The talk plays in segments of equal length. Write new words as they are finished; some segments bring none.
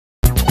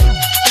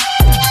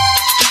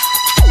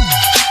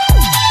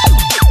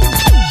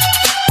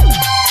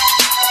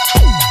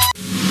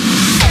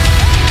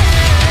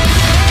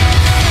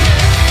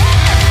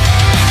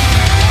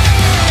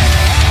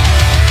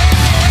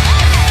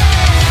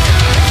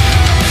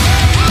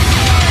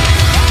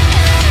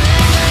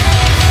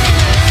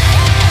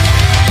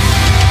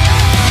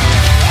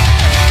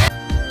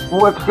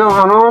What's going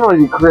on, all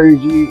you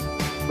crazy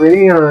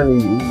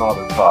Friday-eating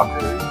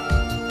motherfuckers?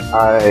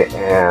 I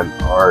am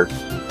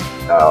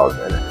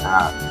RambosDEAD, and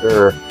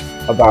after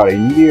about a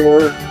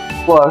year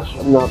plus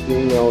of not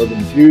being able to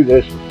do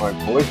this with my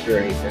voice or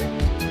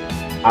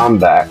anything, I'm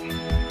back.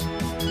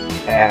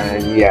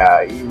 And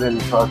yeah, even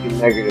fucking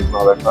negative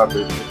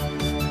motherfuckers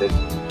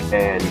just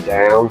stand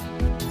down.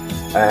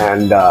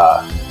 And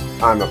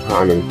I'm a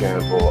prime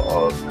example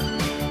of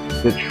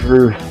the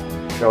truth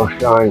shall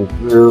shine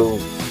through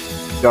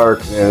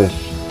darkness,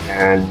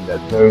 and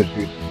that those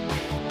who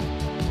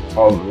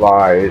of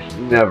lies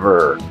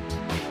never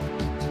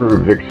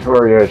prove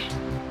victorious.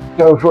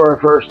 So for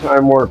our first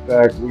time warp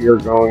back, we are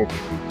going to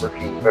be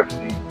working with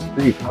the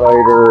Street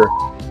Fighter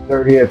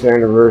 30th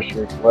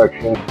Anniversary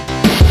Collection.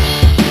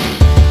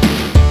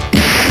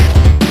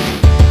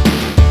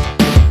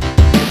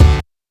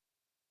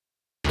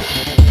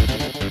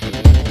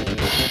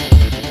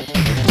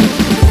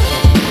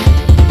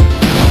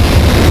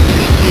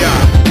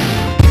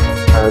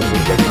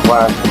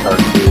 Classic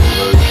arcade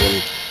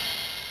version.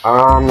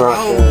 I'm not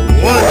going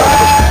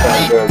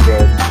to go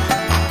again.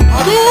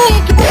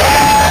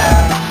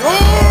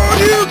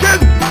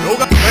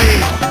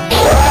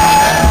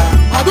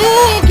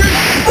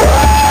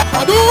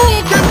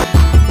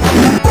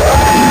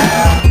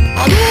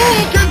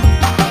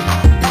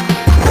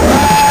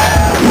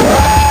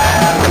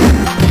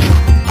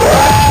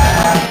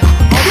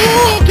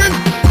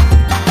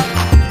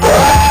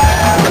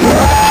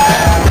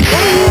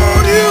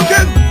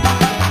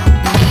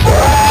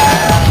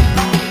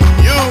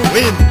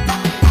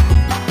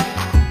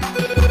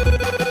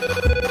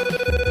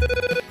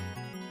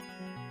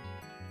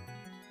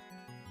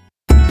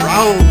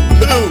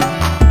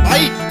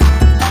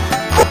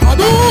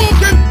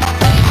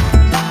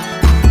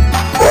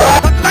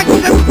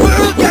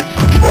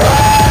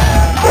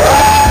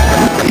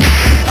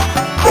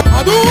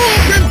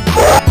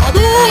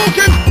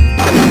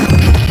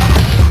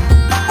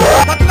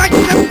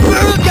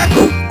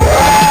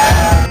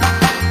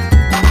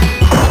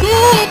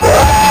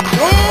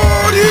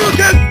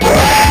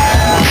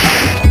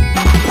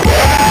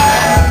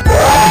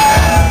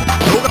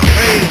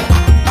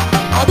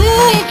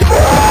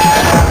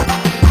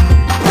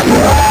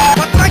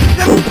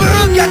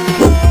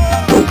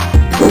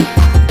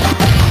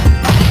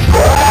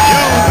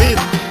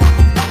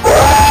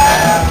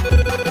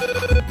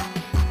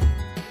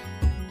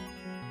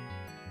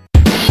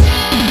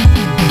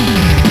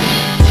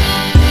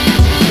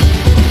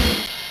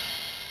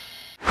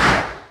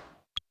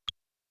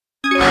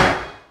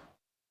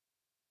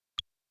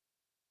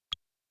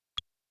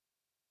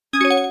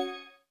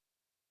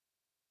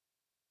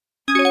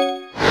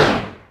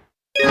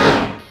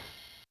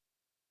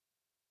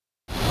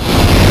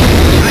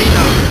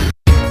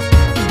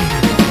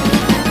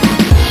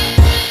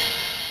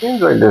 Seems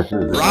like this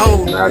is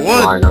round match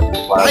one. Lineup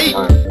as last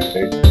time.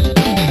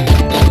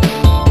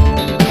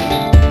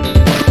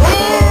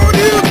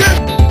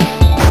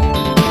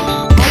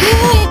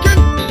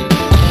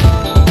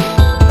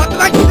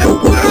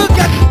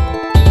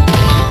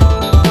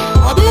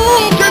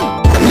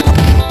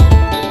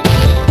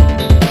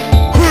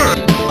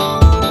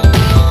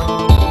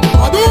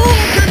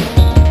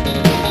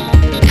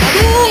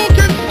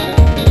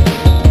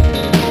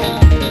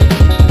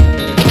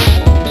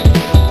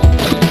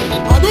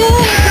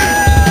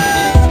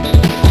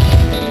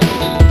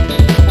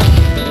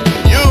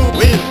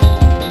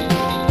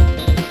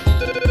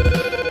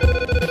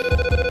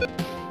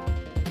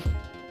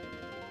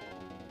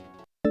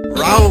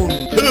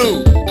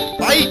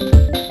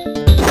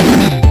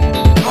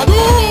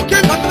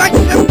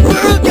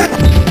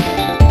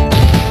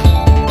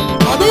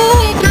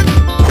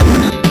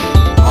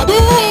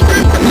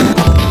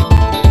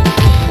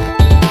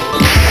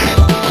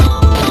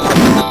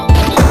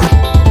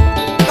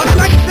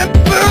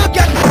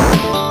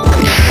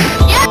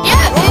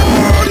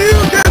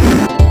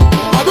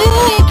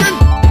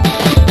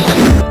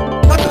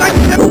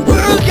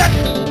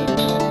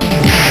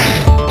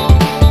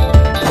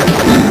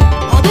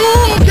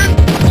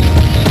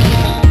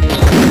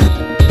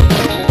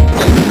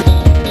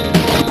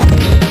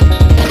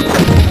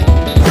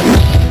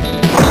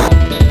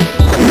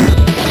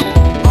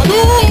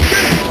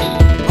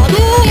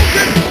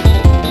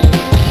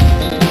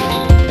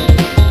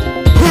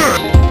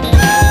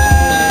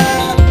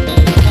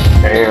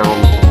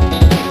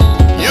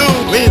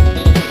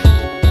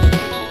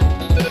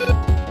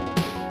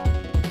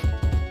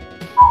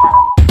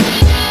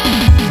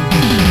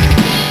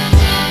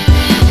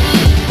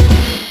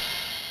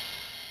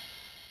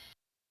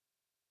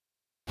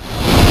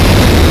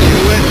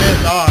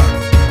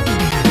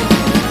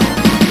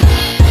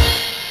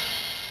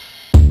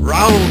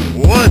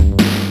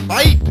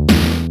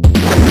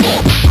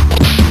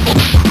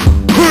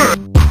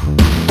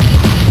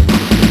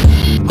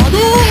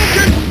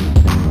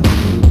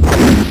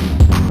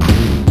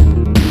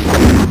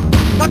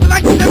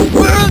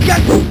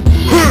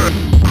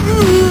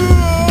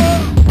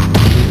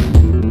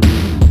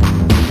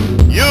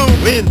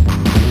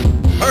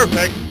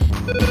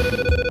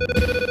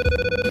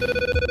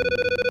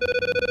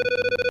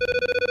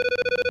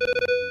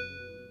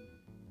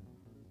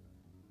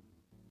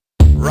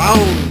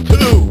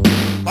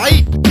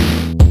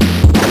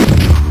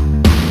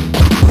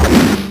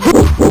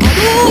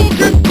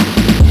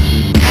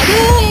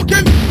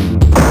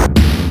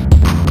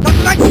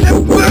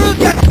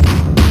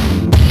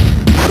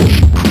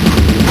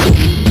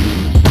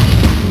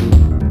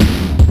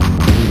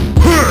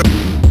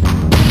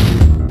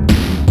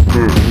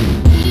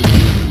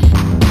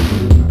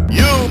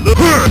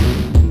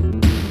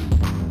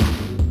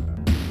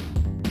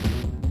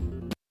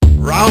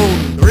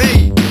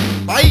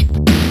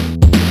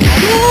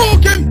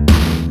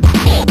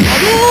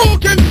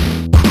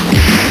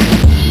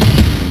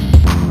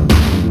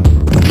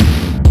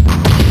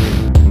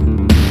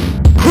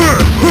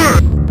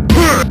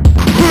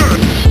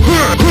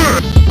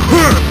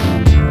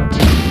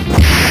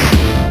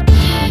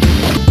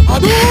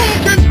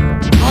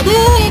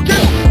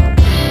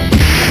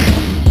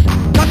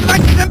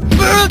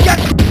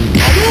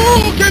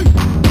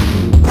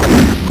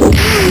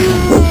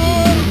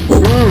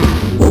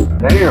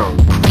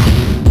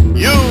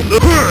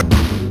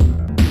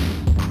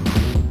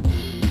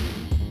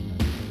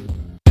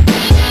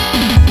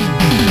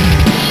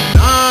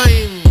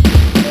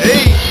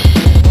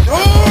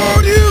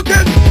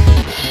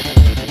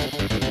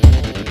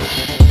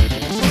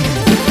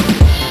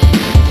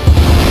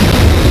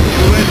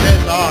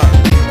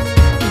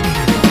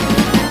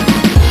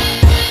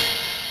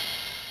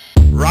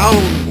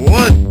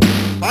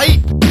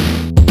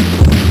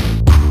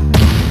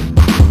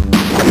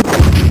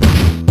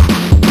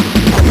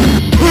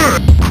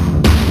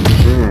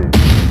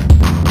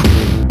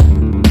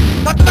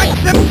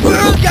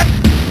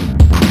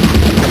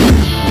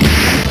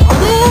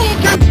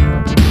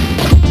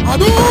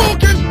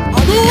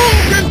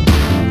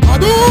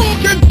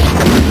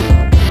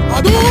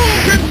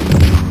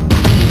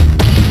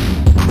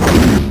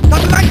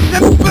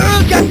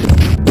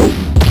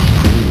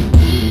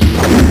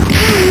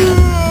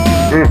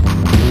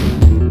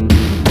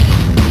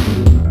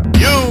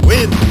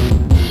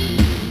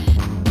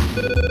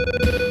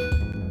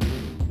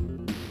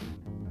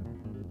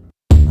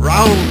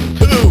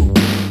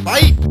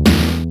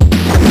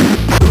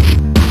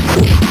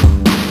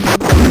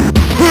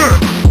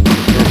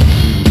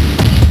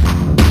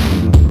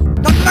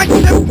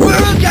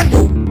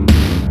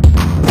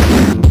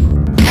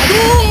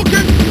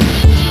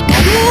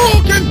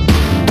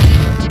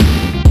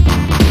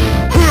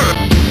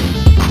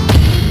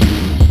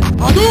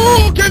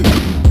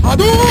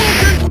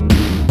 Hadouken!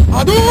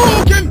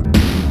 Hadouken!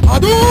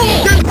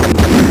 Hadouken!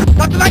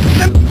 That's like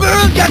the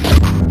Purgatory!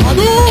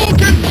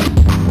 Hadouken!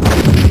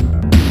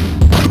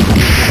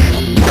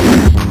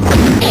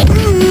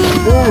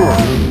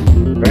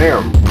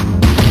 Bam!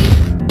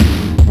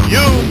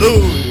 You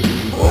lose!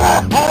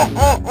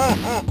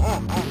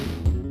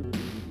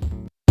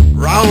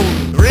 Round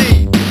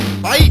 3,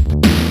 fight!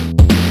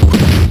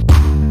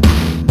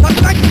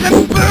 That's like the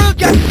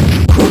Purgatory!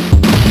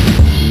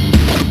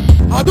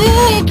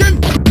 Hadouken!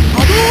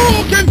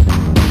 Hadouken!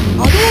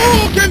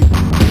 Hadouken!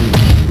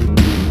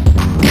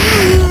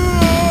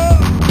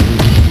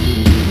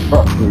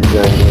 Fuck you,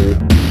 Jangly.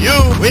 You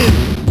win!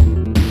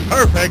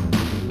 Perfect!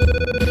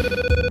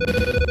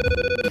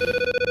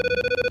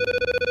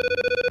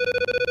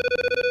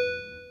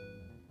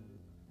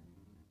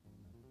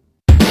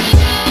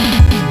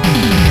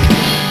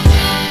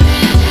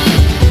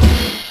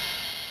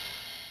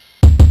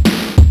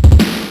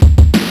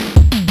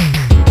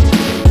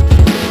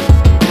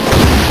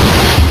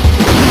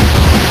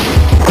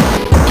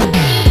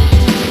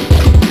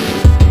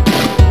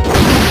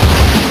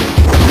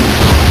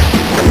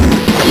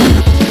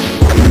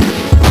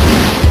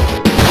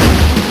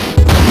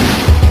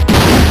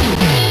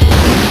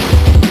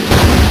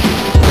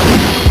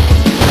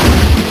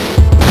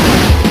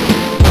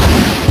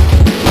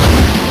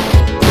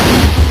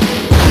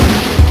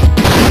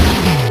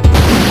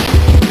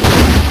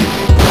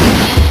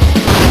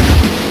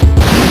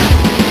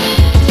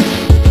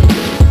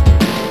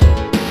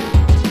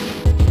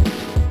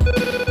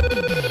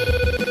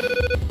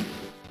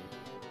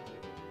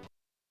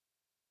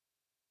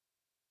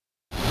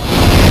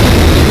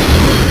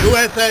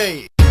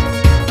 USA.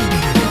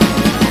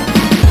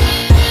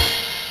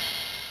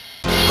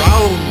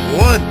 Round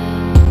 1,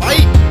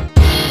 fight!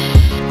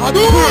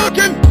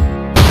 Hadouken!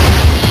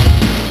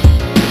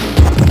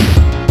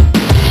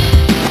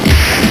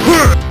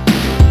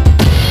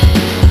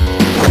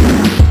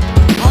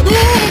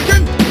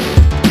 Hadouken!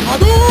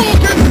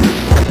 Hadouken!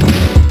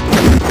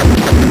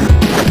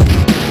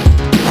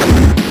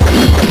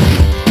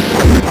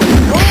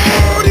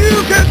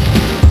 Hadouken!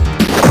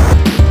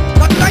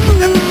 That's like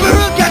the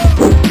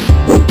Purgatory!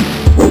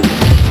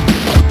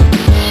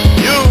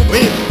 You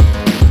win!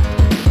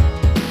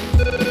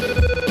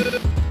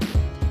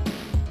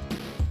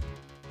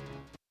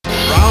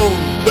 Round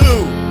 2,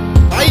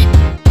 fight!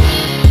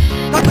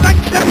 That's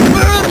like the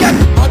Purgatory!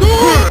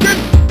 Hadouken!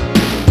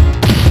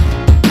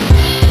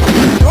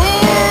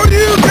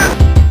 Hadouken!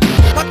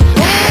 That's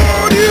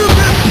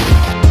Hadouken!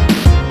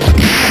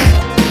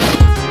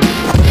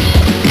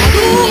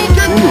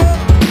 Hadouken!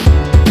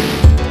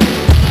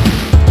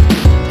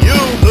 You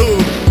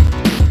lose!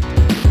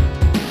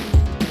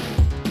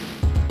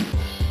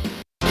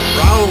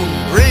 Round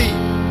 3,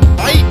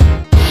 fight!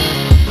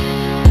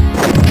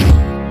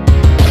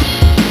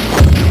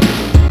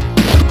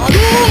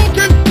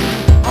 Hadouken!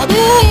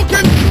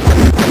 Hadouken!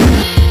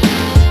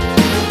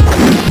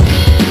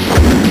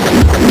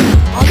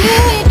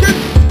 Hadouken!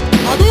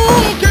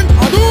 Hadouken!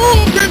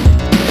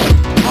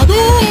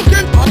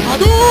 Hadouken!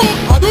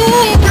 Hadouken!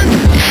 Hadouken!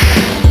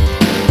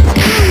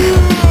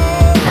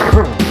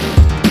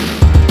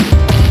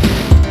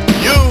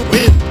 You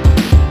win!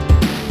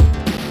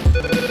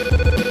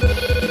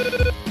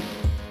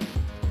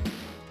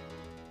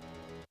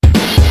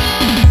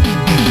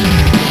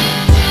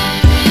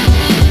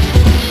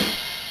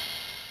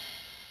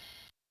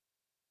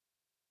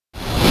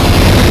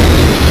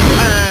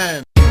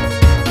 And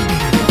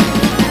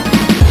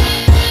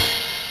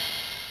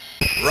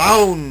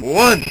round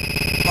 1,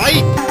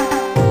 fight!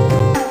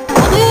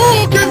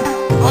 Hadouken!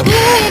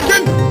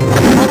 Hadouken!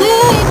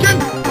 Hadouken!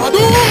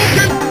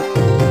 Hadouken!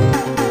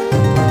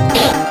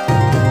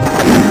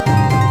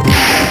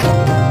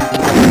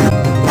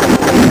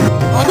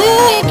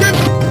 Hadouken!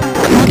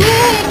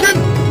 Hadouken!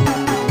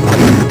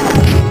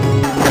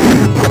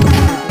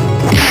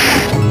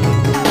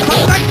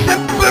 That's like the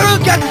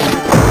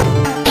Purgatory!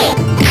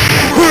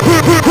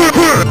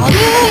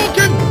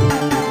 Hadouken!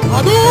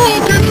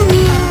 Hadouken!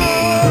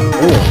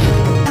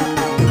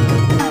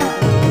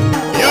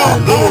 You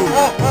lose!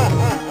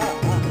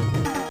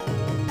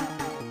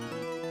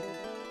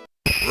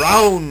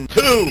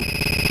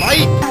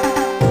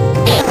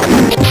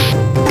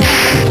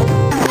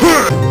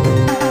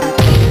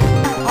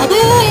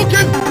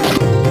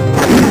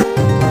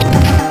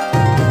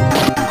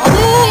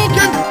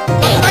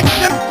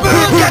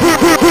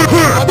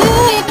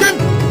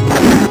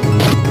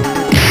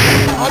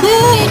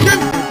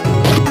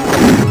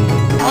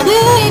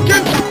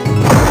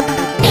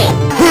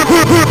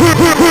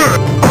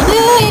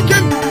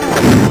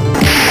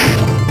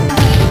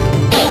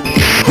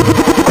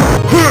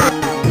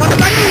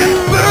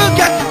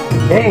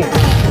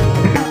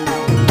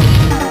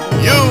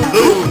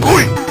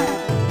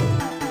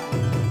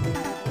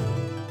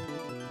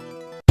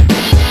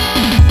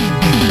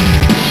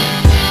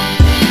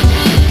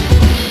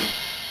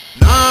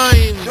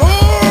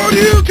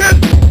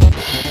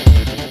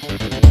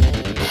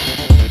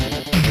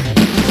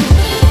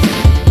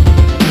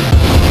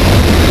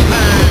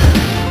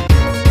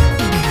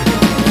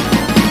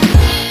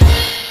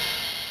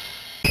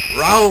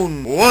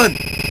 Round 1.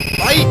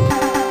 Fight!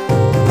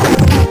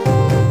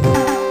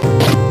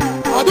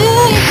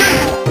 Hadouken!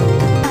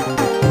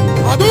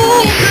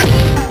 Hadouken!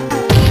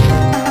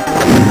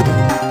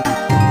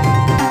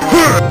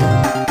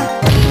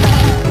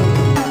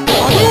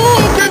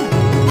 Hadouken!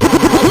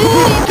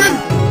 Hadouken!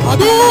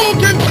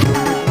 Hadouken!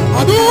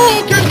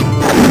 Hadouken!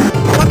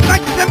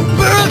 Attack the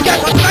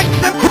Purgatory! Attack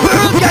the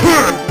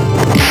Purgatory!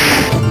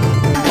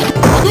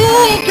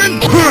 Hadouken!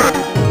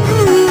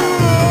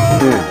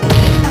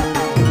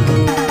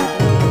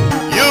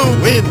 You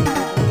win!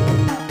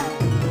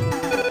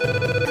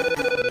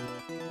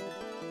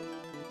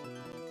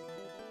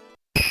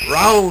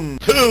 Round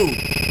 2.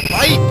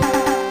 Fight!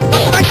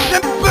 Attack the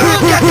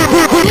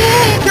Purgatory!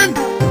 Hadouken!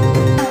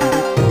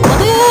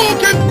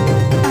 Hadouken!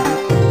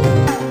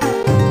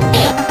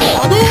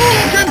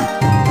 Hadouken!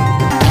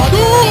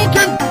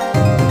 Hadouken!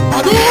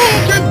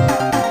 Hadouken!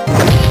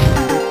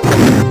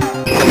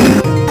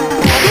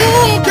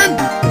 Hadouken!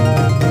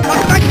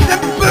 Attack the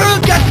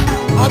Purgatory!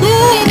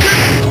 Hadouken!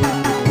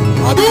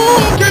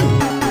 Hadouken!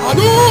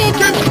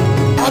 Hadouken!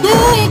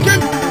 Hadouken!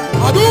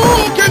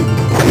 Hadouken!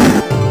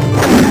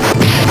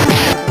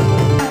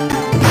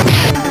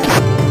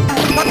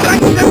 Attack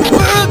the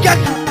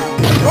Purgatory!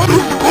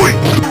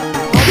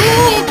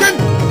 Hadouken!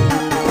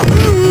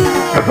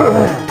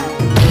 Hadouken!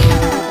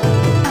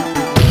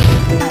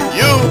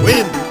 You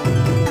win!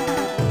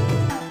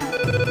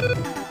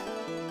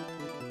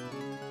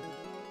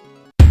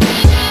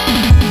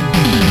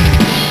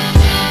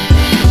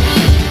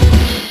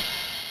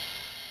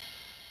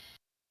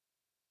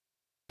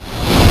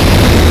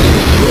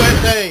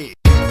 USA!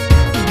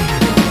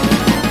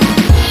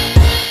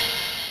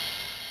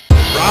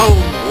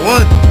 Round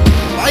 1.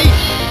 Fight!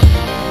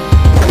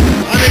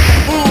 Sonic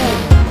Boom!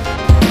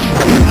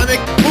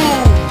 Sonic Boom!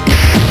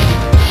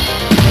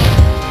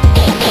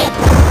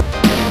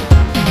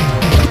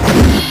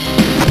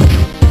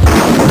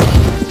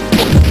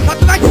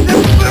 Attack the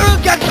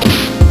Purgatory!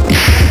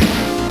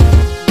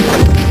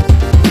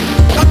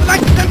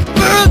 Attack the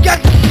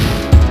Purgatory!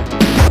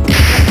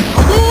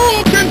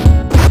 Hadouken!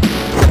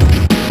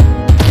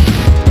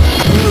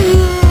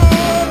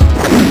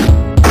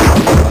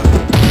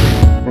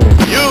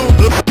 You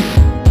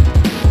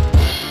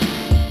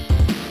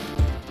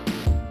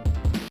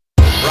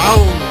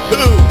Round 2.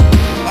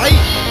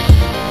 Fight!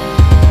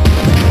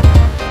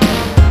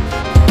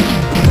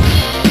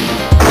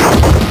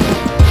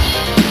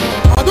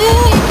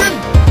 Hadouken!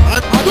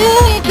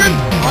 Hadouken!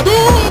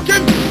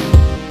 Hadouken!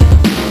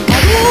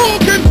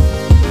 Hadouken!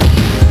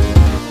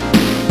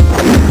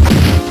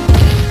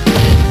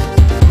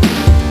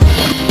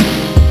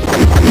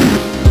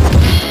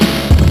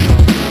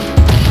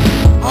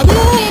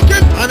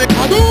 Hadouken! Sonic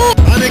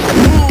Hadouken! Sonic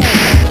Boom!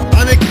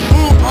 Sonic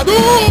Boom!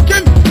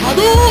 Hadouken!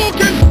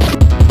 Hadouken!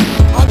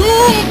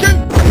 Hadouken!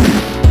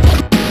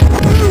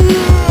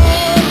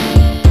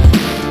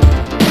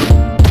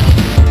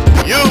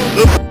 You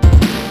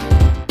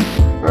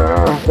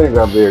I think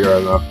that'll be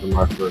good enough for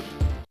my first.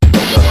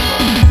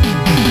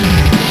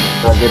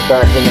 I'll get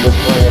back into the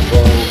swing of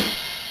things.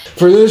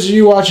 For those of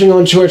you watching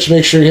on Twitch,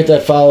 make sure you hit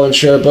that follow and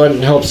share button.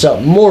 It helps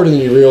out more than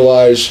you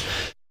realize.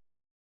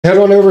 Head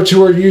on over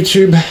to our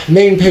YouTube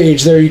main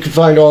page. There you can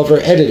find all of our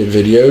edited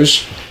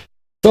videos.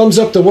 Thumbs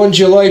up the ones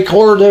you like,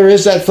 or there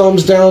is that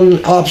thumbs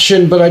down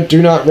option, but I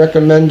do not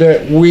recommend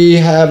it. We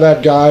have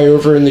that guy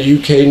over in the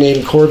UK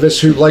named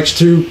Corvus who likes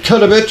to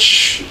cut a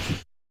bitch.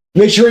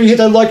 Make sure you hit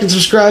that like and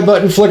subscribe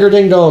button, flicker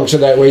ding dong, so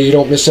that way you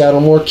don't miss out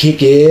on more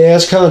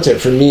kick-ass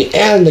content from me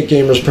and the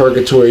Gamers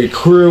Purgatory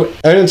crew.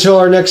 And until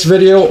our next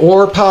video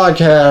or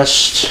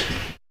podcast,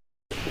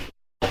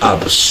 I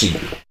will see you.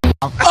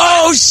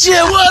 Oh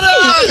shit, what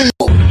up?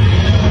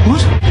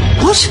 What?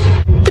 What?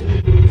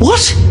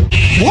 What?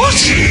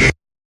 What?